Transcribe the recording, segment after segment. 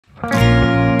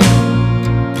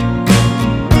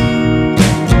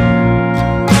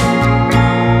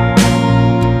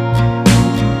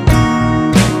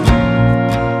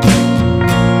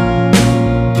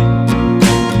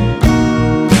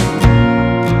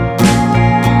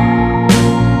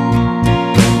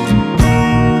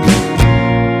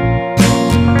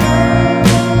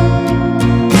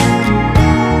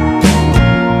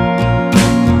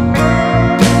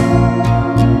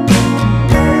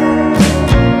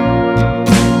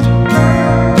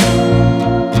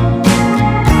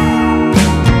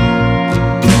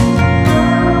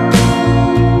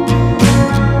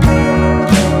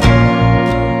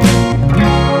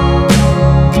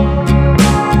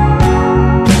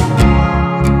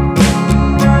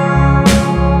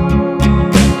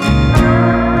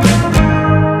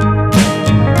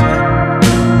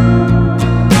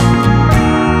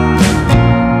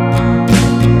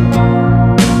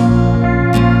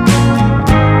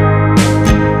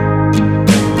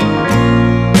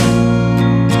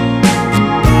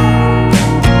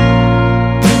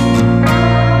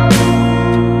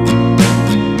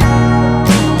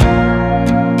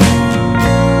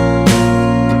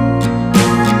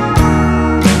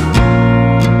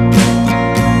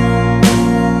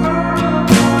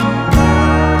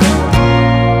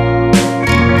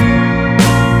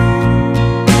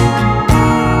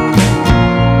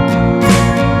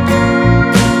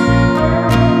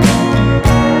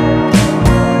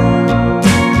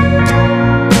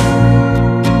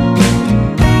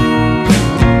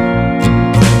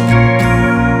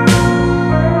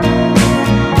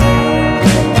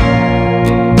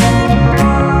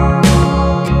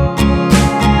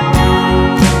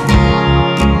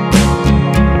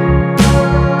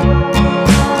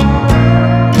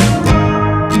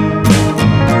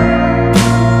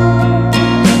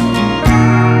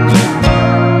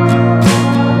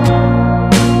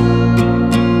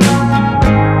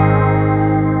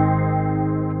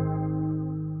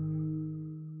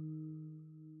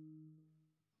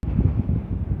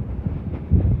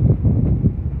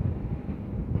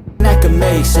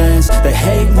Make sense. They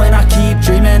hate when I keep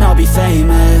dreaming I'll be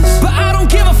famous, but I don't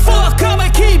give a fuck, I'ma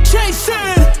keep chasing.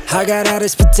 I got all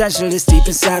this potential that's deep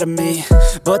inside of me,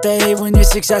 but they hate when you're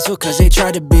successful cause they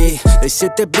try to be. They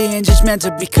sit there being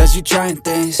judgmental because you're trying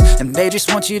things, and they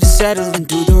just want you to settle and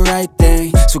do the right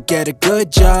thing. So get a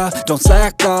good job, don't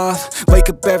slack off. Wake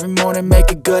up every morning,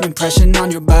 make a good impression on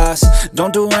your boss.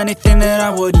 Don't do anything that I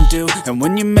wouldn't do, and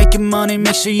when you're making money,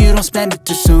 make sure you don't spend it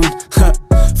too soon.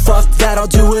 Fuck that, I'll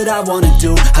do what I wanna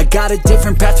do. I got a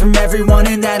different path from everyone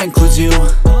and that includes you.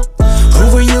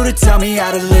 Who are you to tell me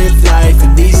how to live life?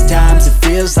 In these times it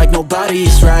feels like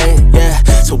nobody's right, yeah.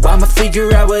 So I'ma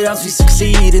figure out what else we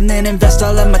succeed, and then invest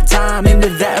all of my time into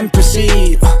that and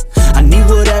proceed. I need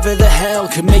whatever the hell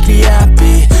could make me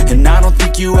happy, and I don't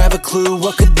think you have a clue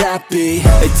what could that be.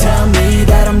 They tell me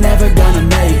that I'm never gonna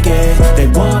make it. They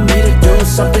want me to do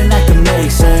something that can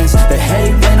make sense. They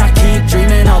hate when I keep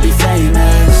dreaming I'll be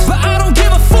famous, but I don't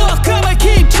give a fuck, I'ma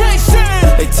keep chasing.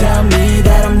 They tell me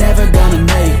that I'm never gonna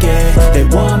make it. They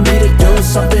want me to do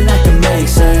something that can make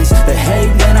sense. They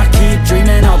hate when I keep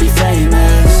dreaming I'll be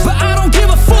famous, but I don't give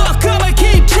a fuck, I'ma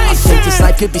keep chasing. I think this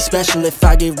life could be special if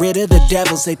I get rid of the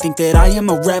devils. They think that I am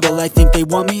a rebel, I think they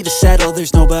want me to settle.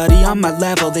 There's nobody on my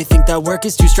level. They think that work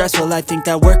is too stressful, I think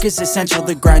that work is essential.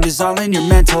 The grind is all in your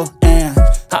mental, and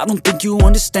I don't think you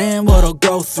understand what I'll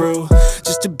go through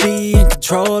just to be in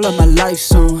control of my life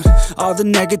soon. All the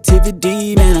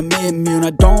negativity, man, I'm immune.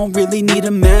 I don't really need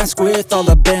a mask with all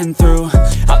I've been through.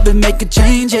 I've been making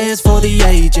changes for the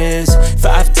ages.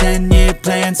 5-10 year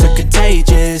plans are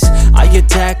contagious. I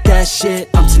attack that shit,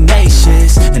 I'm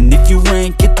tenacious. And if you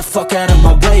ain't, get the fuck out of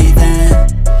my way then.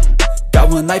 Got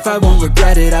one life, I won't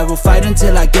regret it. I will fight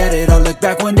until I get it. I'll look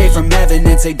back one day from heaven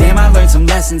and say, damn, I learned some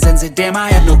lessons. And say, damn, I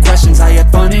had no questions. I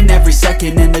had fun in every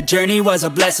second, and the journey was a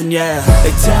blessing, yeah.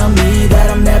 They tell me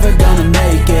that I'm never